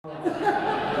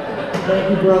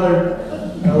Thank you, brother.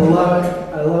 I love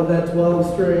it. I love that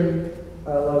 12 string.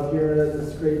 I love hearing it.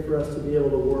 It's great for us to be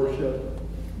able to worship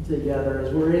together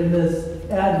as we're in this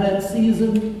Advent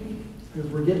season, as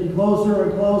we're getting closer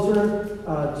and closer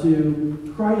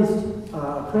to Christ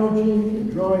approaching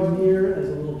and drawing near as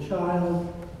a little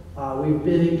child. We've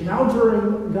been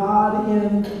encountering God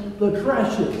in the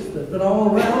creches that have been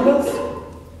all around us.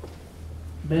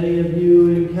 Many of you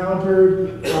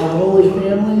encountered the Holy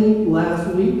Family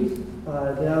last week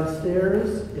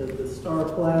downstairs at the Star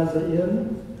Plaza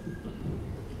Inn.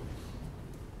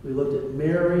 We looked at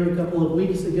Mary a couple of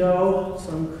weeks ago.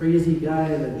 Some crazy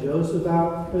guy in a Joseph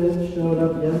outfit showed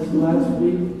up last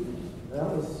week. That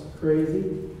was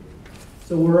crazy.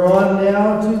 So we're on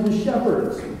now to the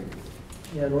shepherds.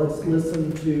 And let's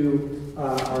listen to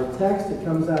our text. It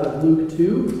comes out of Luke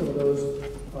 2. Some of those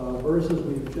verses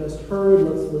we've just heard.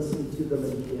 Let's listen to them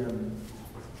again.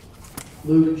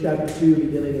 Luke chapter 2,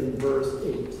 beginning in verse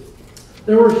 8.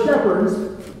 There were shepherds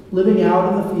living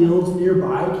out in the fields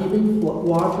nearby, keeping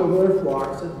watch over their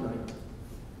flocks at night.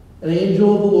 An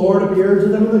angel of the Lord appeared to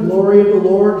them, and the glory of the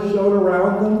Lord shone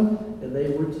around them, and they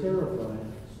were terrified.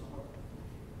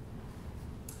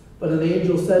 But an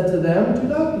angel said to them, "Do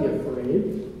not be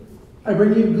afraid. I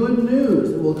bring you good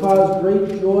news that will cause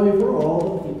great joy for all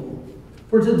the people.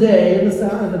 For today, in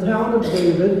the town of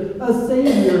David, a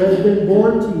Savior has been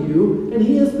born to you, and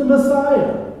he is the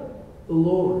Messiah, the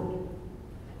Lord.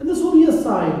 And this will be a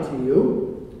sign to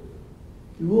you.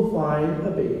 You will find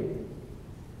a baby,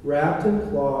 wrapped in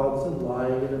cloths and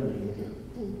lying in a manger."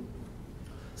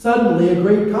 Suddenly, a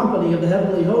great company of the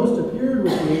heavenly host appeared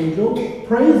with the angel,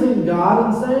 praising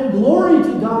God and saying, "Glory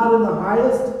to God in the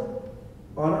highest,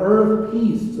 on earth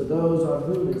peace to those on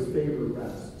whom his favor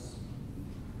rests."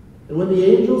 And when the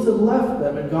angels had left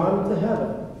them and gone into heaven,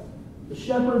 the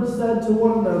shepherds said to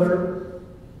one another,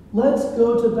 "Let's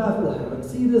go to Bethlehem and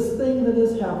see this thing that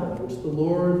has happened, which the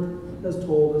Lord has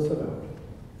told us about."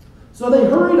 So they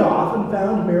hurried off and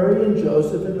found Mary and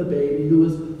Joseph and the baby who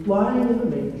was lying in the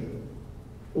manger.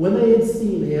 When they had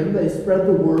seen him, they spread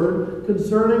the word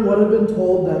concerning what had been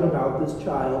told them about this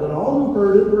child, and all who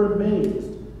heard it were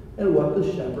amazed at what the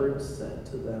shepherds said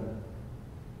to them.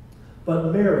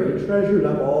 But Mary treasured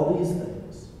up all these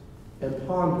things and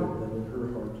pondered them in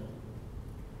her heart.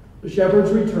 The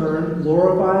shepherds returned,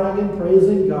 glorifying and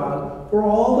praising God for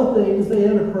all the things they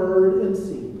had heard and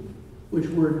seen,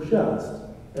 which were just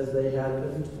as they had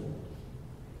been told.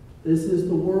 This is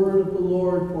the word of the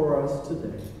Lord for us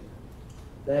today.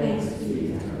 Thanks be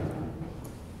to God.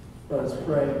 Let us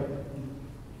pray.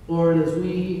 Lord, as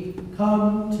we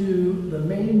come to the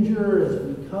manger, as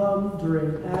we come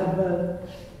during Advent,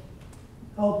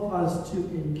 help us to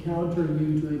encounter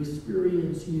you, to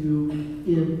experience you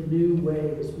in new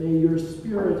ways. May your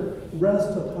Spirit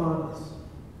rest upon us.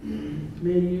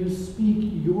 May you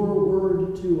speak your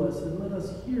word to us, and let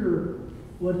us hear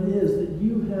what it is that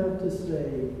you have to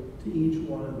say to each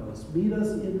one of us. Meet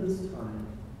us in this time.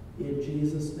 In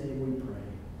Jesus' name we pray.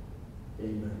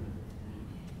 Amen.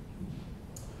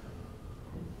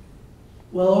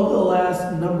 Well, over the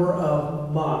last number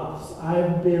of months,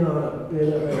 I've been on a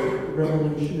bit of a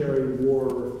Revolutionary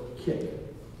War kick.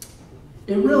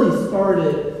 It really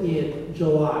started in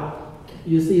July.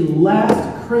 You see,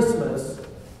 last Christmas,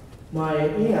 my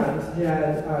aunt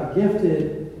had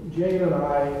gifted Jane and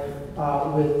I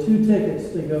with 2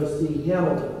 tickets to go see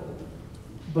Hamilton.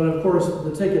 But of course,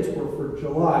 the tickets were for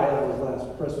July. That was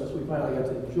last Christmas. We finally got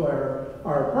to enjoy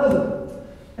our present.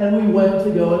 And we went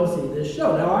to go and see this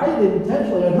show. Now, I'd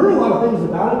heard a lot of things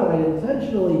about it, but I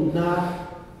intentionally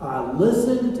not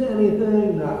listened to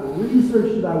anything, not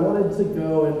researched it. I wanted to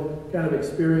go and kind of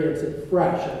experience it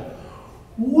fresh.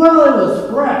 And while it was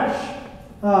fresh,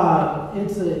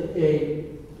 it's a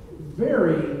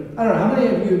very, I don't know, how many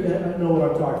of you know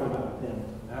what I'm talking about?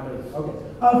 How many? Okay.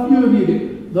 A few of you do.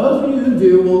 Those of you who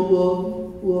do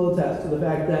will attest to the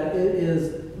fact that it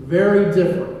is very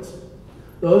different.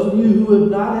 Those of you who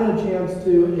have not had a chance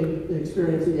to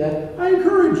experience it yet, I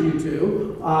encourage you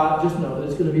to. Just know that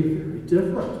it's going to be very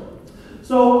different.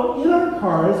 So in our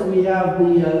cars, we have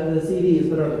the CDs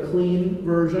that are the clean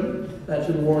version. That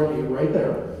should warn you right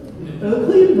there. The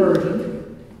clean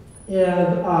version.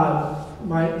 And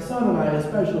my son and I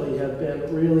especially have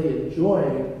been really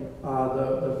enjoying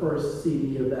the first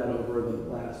CD of that over the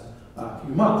last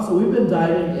few months. So we've been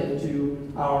diving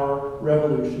into our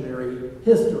Revolutionary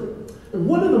history. And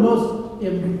one of the most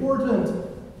important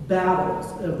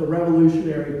battles of the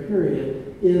Revolutionary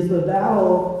period is the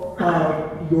Battle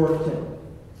of Yorktown.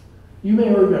 You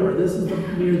may remember, this is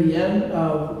near the end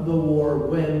of the war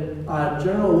when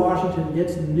General Washington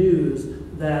gets news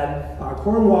that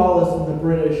Cornwallis and the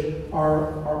British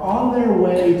are on their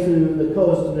way to the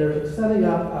coast, and they're setting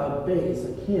up a base,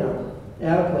 a camp,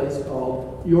 at a place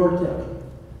called Yorktown.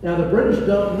 Now, the British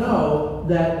don't know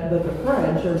that the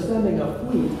French are sending a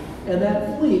fleet, and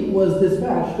that fleet was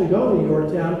dispatched to go to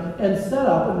Yorktown and set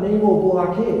up a naval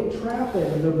blockade,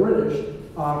 trapping the British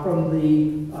from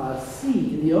the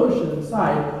sea, the ocean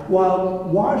side, while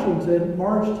Washington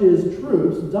marched his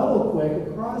troops double quick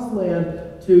across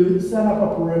land to set up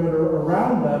a perimeter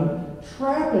around them,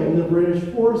 trapping the British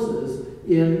forces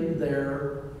in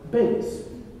their base.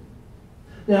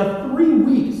 Now, 3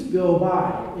 weeks go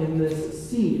by in this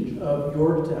siege of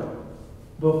Yorktown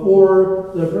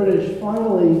before the British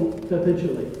finally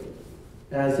capitulate,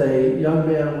 as a young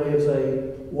man waves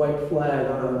a white flag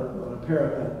on a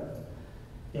parapet,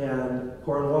 and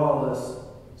Cornwallis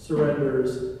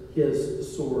surrenders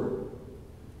his sword.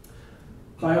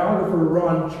 Biographer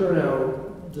Ron Chernow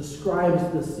describes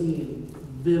the scene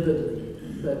vividly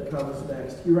that comes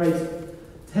next. He writes,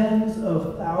 "Tens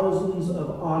of thousands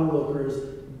of onlookers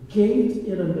gaped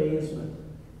in amazement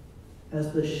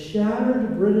as the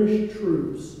shattered British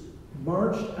troops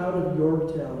marched out of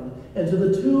Yorktown, and to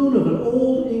the tune of an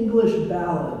old English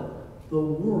ballad, the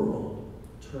world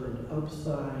turned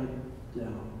upside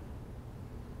down.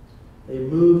 They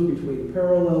moved between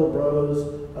parallel rows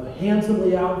of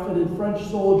handsomely outfitted French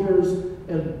soldiers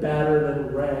and battered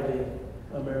and ragged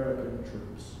American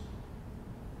troops.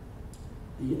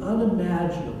 The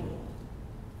unimaginable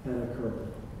had occurred.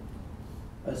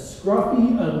 A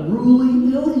scruffy,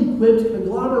 unruly, ill-equipped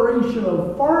conglomeration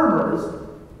of farmers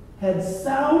had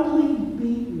soundly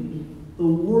beaten the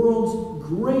world's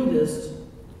greatest,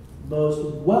 most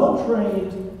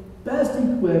well-trained,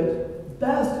 best-equipped,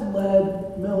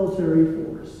 best-led military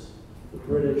force, the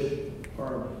British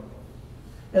Army.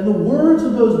 And the words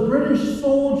of those British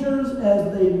soldiers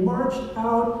as they marched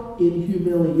out in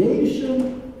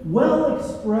humiliation well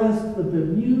expressed the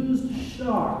bemused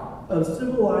shock of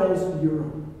civilized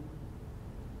Europe.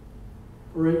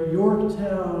 For at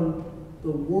Yorktown,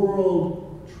 the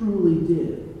world truly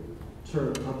did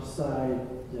turn upside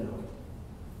down.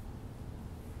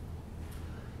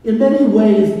 In many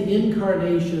ways, the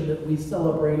incarnation that we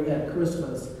celebrate at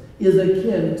Christmas is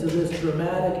akin to this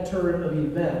dramatic turn of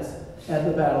events at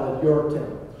the Battle of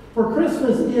Yorktown. For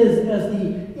Christmas is, as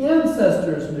the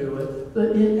ancestors knew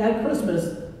it, at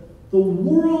Christmas, the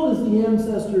world as the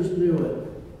ancestors knew it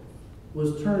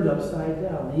was turned upside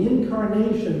down. The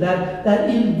incarnation, that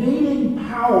invading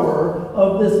power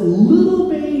of this little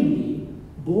baby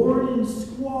born in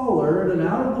squalor in an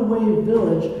out-of-the-way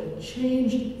village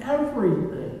changed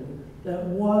everything that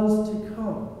was to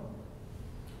come.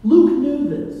 Luke knew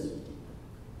this.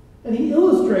 And he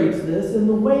illustrates this in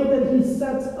the way that he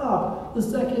sets up the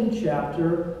second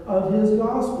chapter of his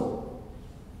gospel,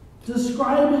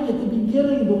 describing at the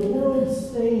beginning the world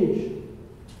stage.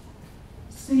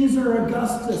 Caesar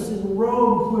Augustus in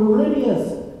Rome,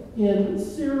 Quirinius in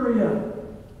Syria,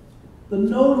 the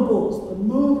notables, the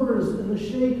movers and the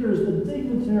shakers, the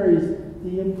dignitaries,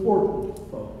 the important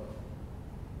folk.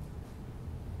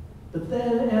 But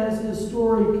then as his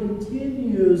story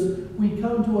continues, we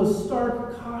come to a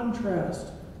stark contrast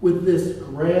with this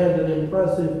grand and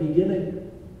impressive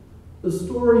beginning. The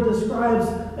story describes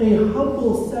a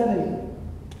humble setting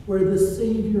where the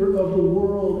Savior of the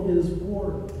world is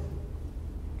born.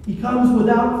 He comes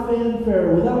without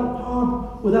fanfare, without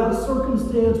pomp, without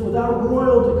circumstance, without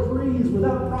royal decrees,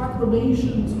 without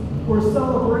proclamations or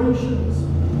celebrations.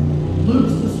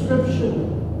 Luke's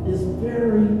description is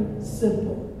very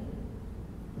simple.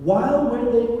 While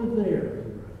they were there,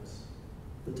 he writes,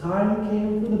 the time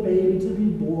came for the baby to be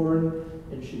born,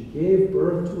 and she gave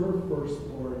birth to her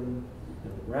firstborn,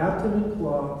 and wrapped him in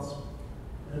cloths,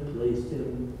 and placed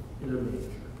him in a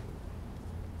manger.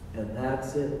 And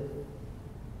that's it.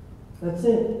 That's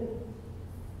it.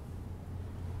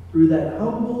 Through that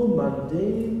humble,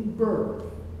 mundane birth,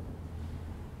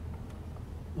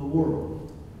 the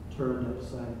world turned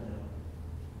upside down.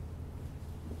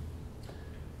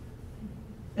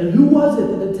 And who was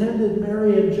it that attended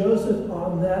Mary and Joseph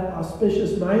on that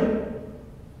auspicious night?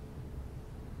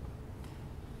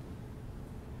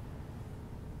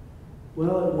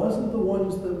 Well, it wasn't the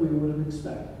ones that we would have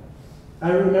expected.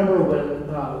 I remember when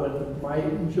my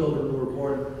children were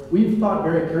born, we thought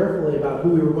very carefully about who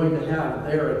we were going to have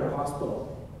there at the hospital.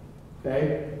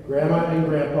 Okay? Grandma and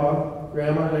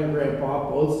Grandpa,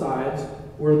 both sides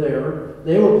were there.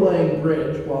 They were playing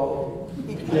bridge while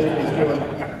Jane was doing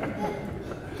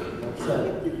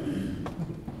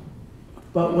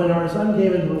But when our son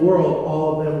came into the world,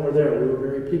 all of them were there. We were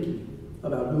very picky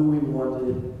about who we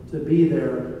wanted to be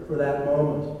there for that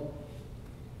moment.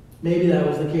 Maybe that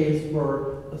was the case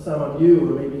for some of you,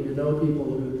 or maybe you know people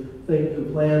who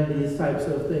plan these types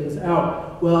of things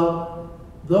out. Well,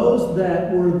 those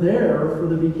that were there for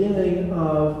the beginning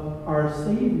of our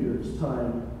Savior's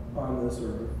time on this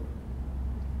earth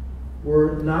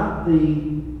were not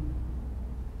the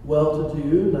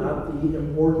well-to-do, not the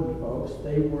important folks.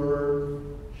 They were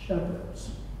shepherds.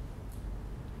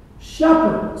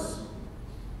 Shepherds.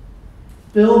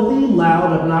 Filthy,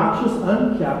 loud, obnoxious,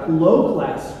 unkept,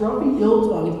 low-class, scruffy,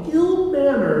 ill-tongued,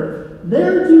 ill-mannered,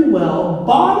 ne'er-do-well,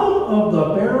 bottom of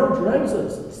the barrel dregs of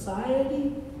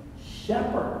society,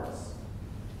 shepherds.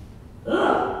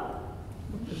 Ugh!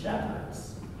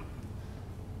 Shepherds.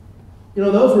 You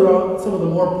know, those were some of the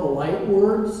more polite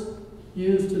words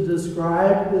used to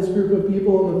describe this group of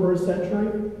people in the first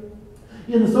century.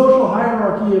 In the social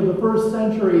hierarchy of the first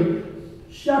century,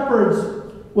 shepherds,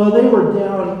 well, they were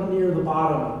down near the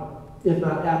bottom, if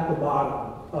not at the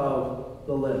bottom of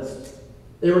the list.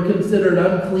 They were considered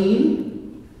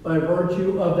unclean by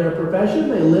virtue of their profession.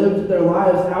 They lived their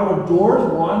lives out of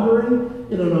doors, wandering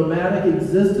in a nomadic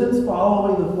existence,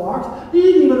 following the flocks. They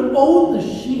didn't even own the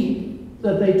sheep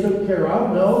that they took care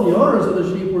of. No, the owners of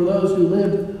the sheep were those who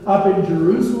lived up in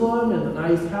Jerusalem in the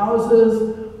nice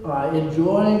houses,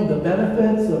 enjoying the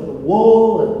benefits of the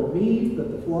wool and the meat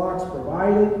that the flocks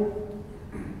provided.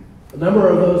 A number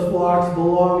of those flocks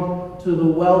belonged to the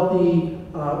wealthy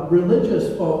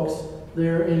religious folks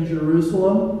there in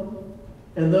Jerusalem.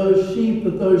 And those sheep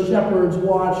that those shepherds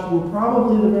watched were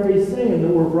probably the very same that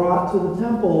were brought to the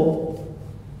temple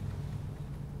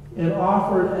and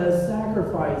offered as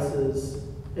sacrifices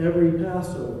every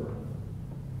Passover,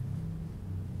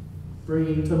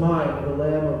 bringing to mind the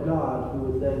Lamb of God who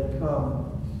would then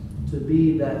come to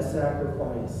be that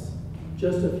sacrifice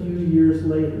just a few years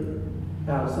later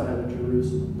outside of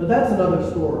Jerusalem. But that's another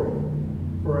story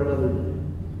for another day.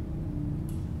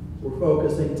 We're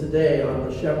focusing today on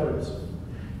the shepherds.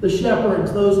 The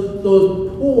shepherds,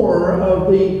 those poor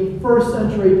of the first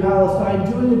century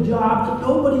Palestine, doing a job that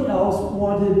nobody else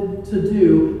wanted to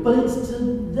do. But it's to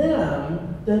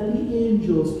them that the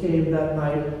angels came that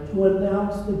night to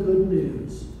announce the good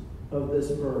news of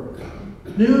this birth.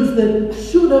 News that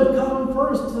should have come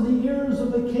first to the ears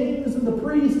of the kings and the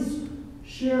priests,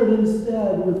 shared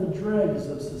instead with the dregs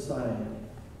of society.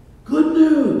 Good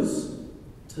news!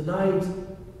 Tonight,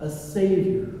 a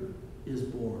Savior is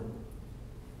born.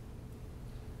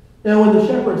 Now, when the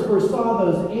shepherds first saw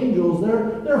those angels,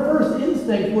 their first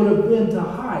instinct would have been to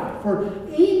hide. For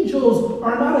angels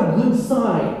are not a good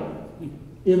sign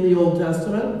in the Old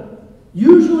Testament.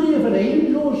 Usually, if an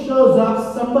angel shows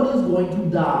up, somebody is going to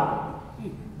die.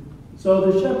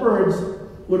 So the shepherds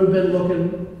would have been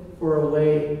looking for a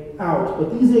way out.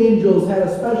 But these angels had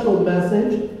a special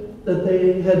message that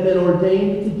they had been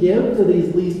ordained to give to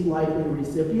these least likely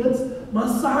recipients.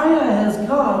 Messiah has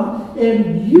come,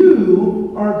 and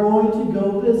you are going to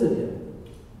go visit him.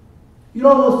 You'd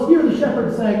almost hear the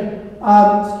shepherds saying,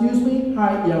 excuse me,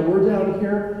 hi, yeah, we're down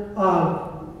here.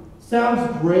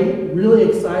 Sounds great, really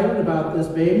excited about this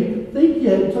baby. Think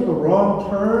you took a wrong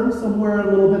turn somewhere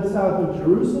a little bit south of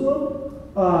Jerusalem?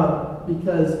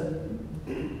 Because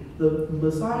the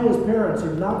Messiah's parents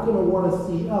are not going to want to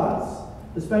see us,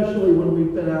 especially when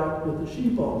we've been out with the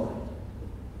sheep all night.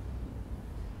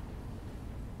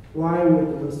 Why would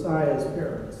the Messiah's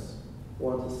parents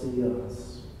want to see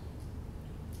us?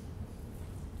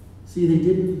 See, they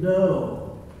didn't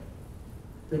know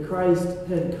that Christ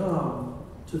had come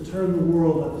to turn the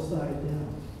world upside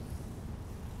down.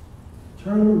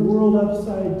 Turn the world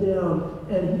upside down,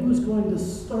 and he was going to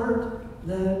start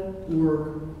that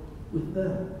work with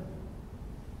them.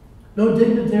 No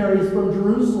dignitaries from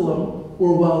Jerusalem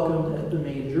were welcomed at the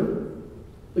manger.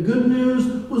 The good news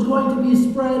was going to be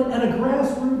spread at a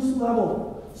grassroots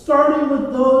level, starting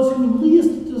with those who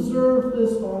least deserved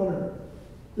this honor,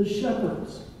 the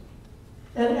shepherds.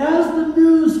 And as the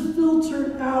news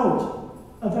filtered out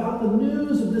about the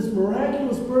news of this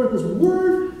miraculous birth, as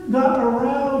word got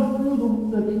around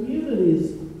through the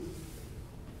communities,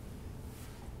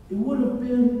 it would have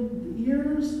been the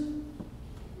ears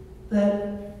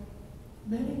that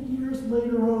many years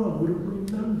later on would have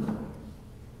remembered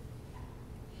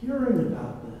hearing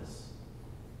about this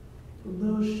from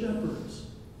those shepherds.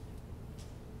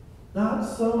 Not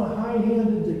some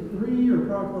high-handed decree or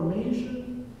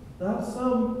proclamation, not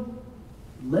some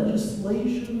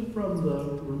legislation from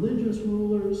the religious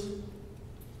rulers.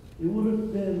 It would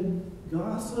have been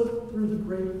gossip through the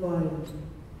grapevine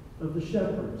of the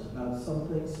shepherds about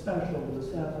something special that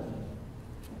was happening.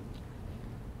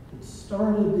 It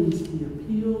started the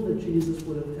appeal that Jesus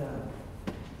would have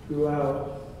had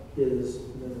throughout his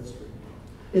ministry.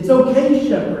 It's okay,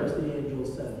 shepherds, the angel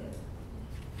said.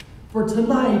 For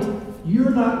tonight,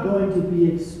 you're not going to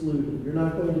be excluded. You're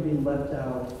not going to be left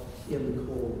out in the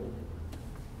cold.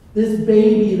 This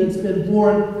baby that's been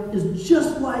born is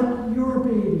just like your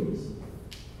babies.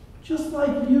 Just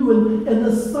like you. And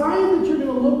the sign that you're going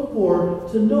to look for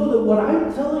to know that what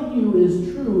I'm telling you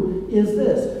is true is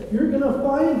this. You're going to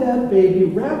find that baby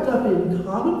wrapped up in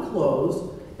common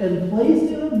clothes and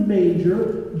placed in a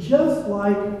manger just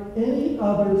like any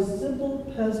other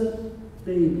simple peasant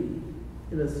baby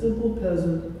in a simple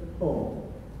peasant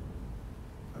home.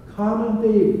 A common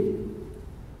baby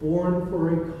born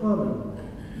for a common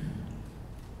man.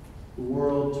 The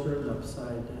world turned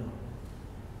upside down.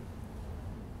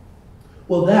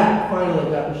 Well, that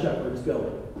finally got the shepherds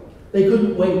going. They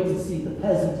couldn't wait to see the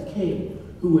peasant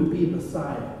king who would be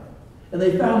Messiah. And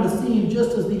they found the scene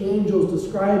just as the angels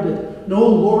described it. No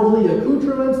lordly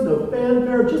accoutrements, no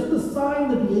fanfare, just the sign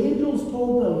that the angels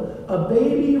told them. A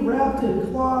baby wrapped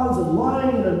in cloths and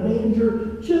lying in a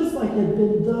manger, just like it had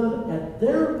been done at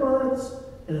their births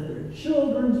and at their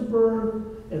children's birth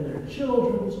and their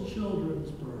children's children's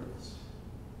births.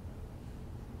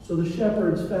 So the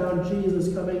shepherds found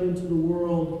Jesus coming into the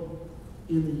world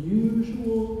in the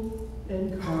usual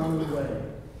and common way.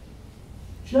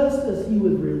 Just as he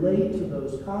would relate to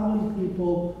those common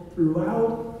people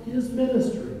throughout his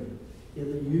ministry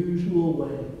in the usual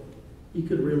way. He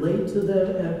could relate to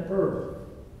them at birth,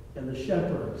 and the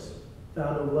shepherds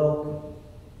found a welcome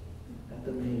at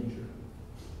the manger.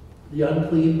 The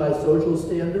unclean by social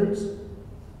standards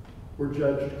were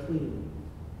judged clean.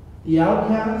 The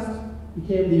outcast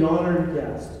became the honored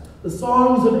guest. The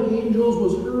songs of angels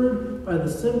was heard by the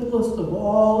simplest of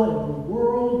all, and the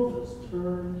world was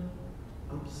turned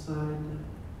upside down.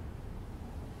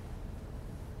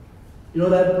 You know,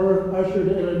 that birth ushered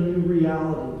in a new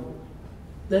reality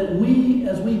that we,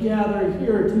 as we gather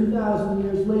here 2,000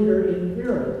 years later,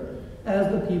 inherit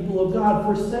as the people of God.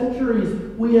 For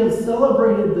centuries, we have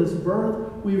celebrated this birth.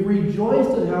 We've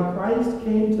rejoiced at how Christ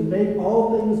came to make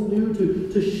all things new,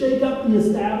 to shake up the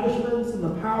establishments and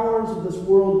the powers of this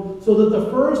world so that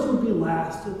the first would be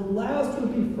last and the last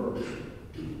would be first.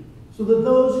 So that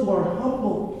those who are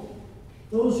humble,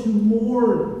 those who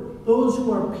mourn, those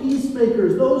who are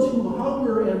peacemakers, those who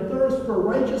hunger and thirst for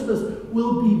righteousness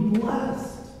will be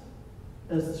blessed,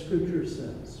 as the scripture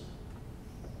says.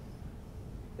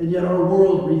 And yet our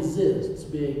world resists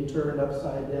being turned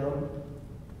upside down.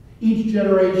 Each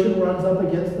generation runs up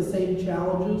against the same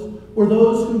challenges, or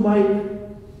those who might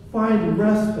find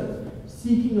respite,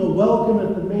 seeking a welcome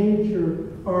at the manger,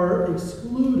 are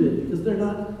excluded because they're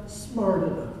not smart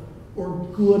enough, or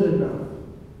good enough,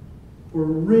 or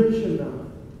rich enough,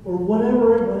 or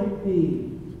whatever it might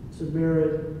be to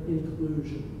merit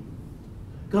inclusion.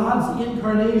 God's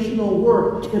incarnational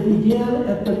work that began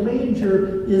at the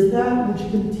manger is that which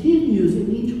continues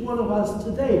in each one of us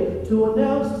today to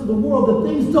announce to the world that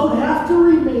things don't have to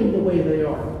remain the way they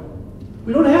are.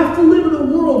 We don't have to live in a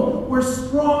world where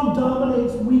strong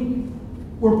dominates weak,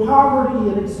 where poverty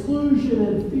and exclusion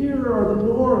and fear are the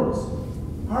norms.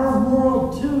 Our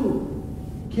world, too,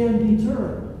 can be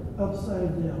turned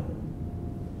upside down.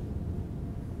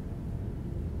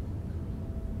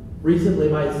 Recently,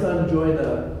 my son joined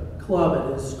a club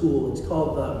at his school. It's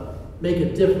called the Make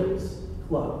a Difference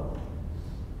Club.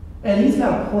 And he's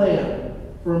got a plan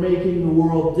for making the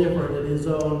world different in his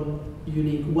own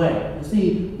unique way. You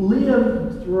see,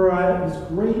 Liam derives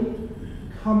great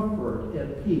comfort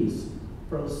and peace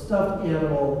from stuffed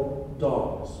animal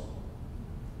dogs.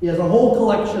 He has a whole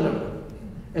collection of them,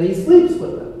 and he sleeps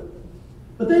with them.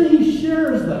 But then he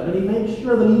shares them, and he makes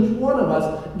sure that each one of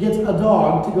us gets a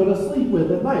dog to go to sleep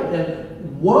with at night.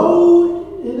 And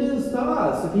woe it is to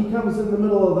us if he comes in the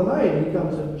middle of the night and he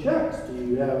comes and checks, do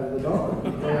you have the dog?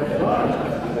 Do you have the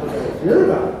dog?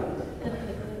 Hear about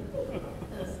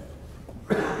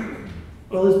it.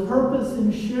 Well, his purpose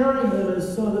in sharing them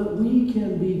is so that we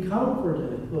can be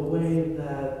comforted the way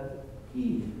that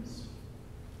he is.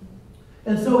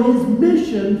 And so his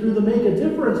mission through the Make a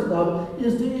Difference Club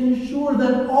is to ensure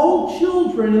that all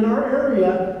children in our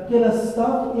area get a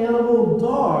stuffed animal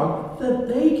dog that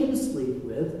they can sleep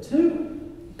with too.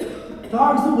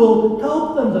 Dogs that will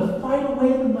help them to fight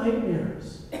away the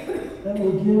nightmares, that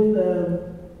will give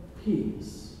them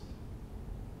peace.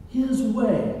 His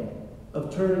way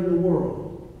of turning the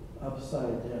world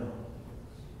upside down.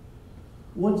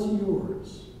 What's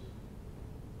yours?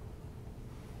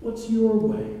 What's your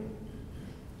way?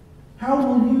 How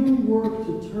will you work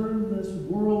to turn this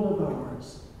world of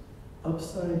ours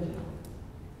upside down?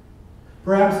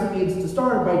 Perhaps it means to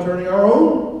start by turning our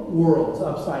own worlds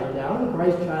upside down. The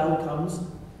Christ child comes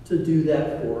to do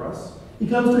that for us. He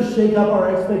comes to shake up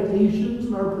our expectations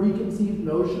and our preconceived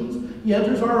notions. He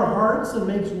enters our hearts and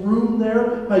makes room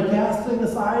there by casting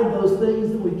aside those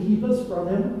things that would keep us from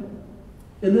him.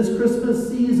 In this Christmas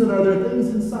season, are there things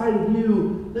inside of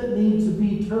you that need to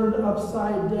be turned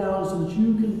upside down so that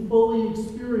you can fully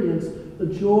experience the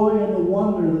joy and the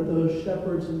wonder that those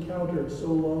shepherds encountered so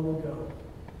long ago?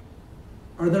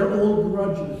 Are there old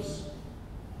grudges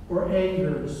or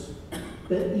angers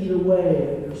that eat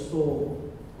away at your soul?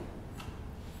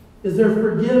 Is there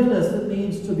forgiveness that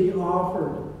needs to be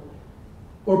offered?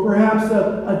 Or perhaps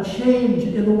a change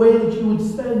in the way that you would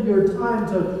spend your time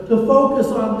to focus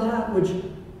on that which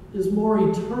is more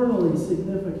eternally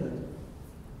significant?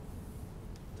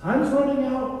 Time's running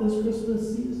out this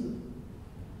Christmas season,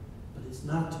 but it's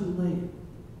not too late.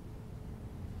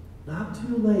 Not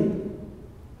too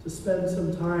late to spend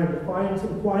some time, to find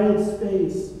some quiet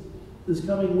space this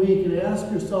coming week and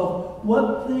ask yourself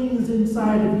what things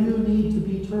inside of you need to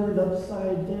be turned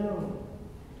upside down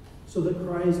so that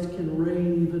Christ can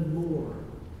reign even more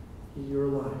in your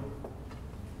life.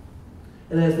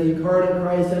 And as the incarnate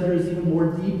Christ enters even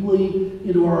more deeply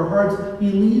into our hearts,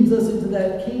 he leads us into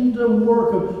that kingdom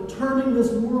work of turning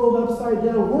this world upside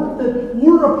down, work that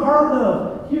we're a part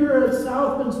of here at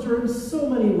Southminster in so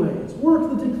many ways, work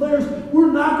that declares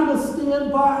we're not going to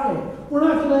stand by, we're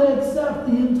not going to accept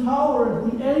the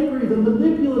intolerant, the angry, the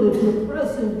manipulative, the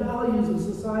oppressive values of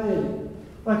society.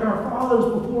 Like our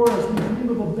fathers before us, we dream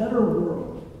of a better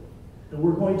world, and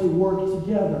we're going to work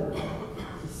together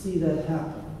to see that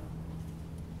happen.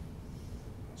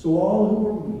 So all who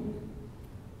are weak,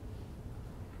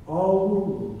 all who are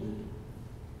wounded,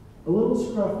 a little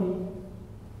scruffy,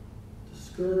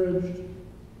 discouraged,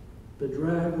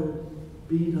 bedraggled,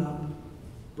 beat up,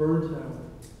 burnt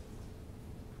out,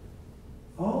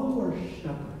 all who are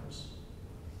shepherds,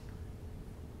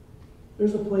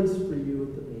 there's a place for you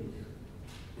at the manger.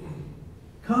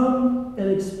 Come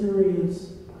and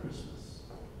experience Christmas.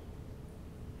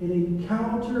 And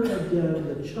encounter again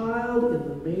the child in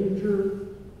the manger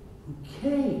who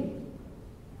came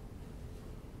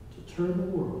to turn the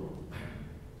world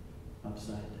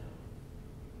upside down.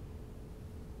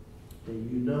 May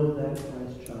you know that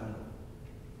Christ child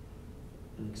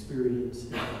and experience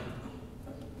him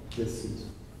this season.